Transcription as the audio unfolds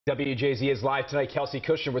WJZ is live tonight. Kelsey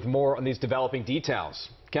Kushner with more on these developing details.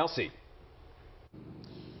 Kelsey.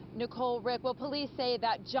 Nicole, Rick, well, police say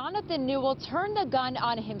that Jonathan Newell turned the gun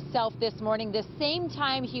on himself this morning, the same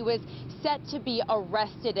time he was set to be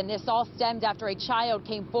arrested. And this all stemmed after a child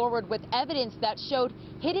came forward with evidence that showed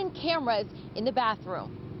hidden cameras in the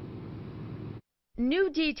bathroom.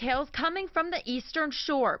 New details coming from the Eastern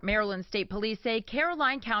Shore. Maryland State Police say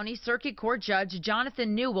Caroline County Circuit Court Judge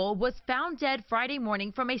Jonathan Newell was found dead Friday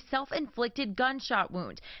morning from a self-inflicted gunshot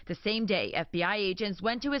wound. The same day, FBI agents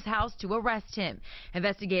went to his house to arrest him.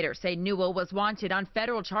 Investigators say Newell was wanted on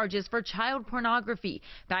federal charges for child pornography.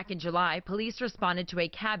 Back in July, police responded to a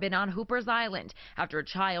cabin on Hooper's Island after a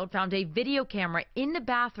child found a video camera in the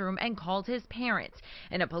bathroom and called his parents.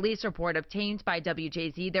 In a police report obtained by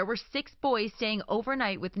WJZ, there were 6 boys staying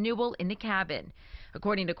overnight with Newell in the cabin.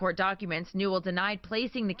 According to court documents, Newell denied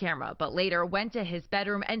placing the camera, but later went to his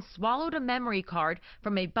bedroom and swallowed a memory card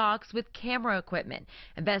from a box with camera equipment.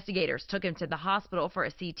 Investigators took him to the hospital for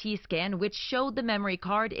a CT scan, which showed the memory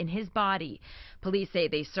card in his body. Police say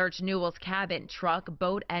they searched Newell's cabin, truck,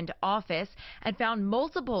 boat, and office and found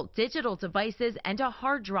multiple digital devices and a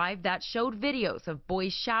hard drive that showed videos of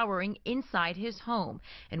boys showering inside his home.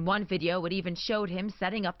 In one video, it even showed him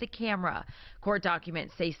setting up the camera. Court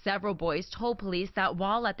documents say several boys told police that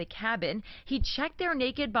while at the cabin, he checked their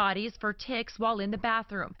naked bodies for ticks while in the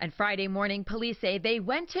bathroom. And Friday morning, police say they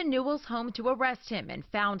went to Newell's home to arrest him and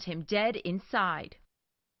found him dead inside.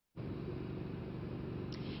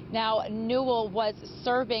 Now, Newell was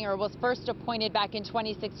first appointed back in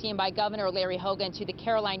 2016 by Governor Larry Hogan to the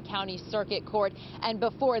Caroline County Circuit Court. And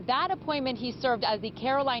before that appointment, he served as the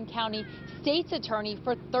Caroline County State's Attorney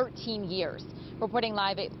for 13 years. Reporting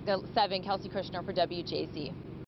live at 7, Kelsey Kushner for WJZ.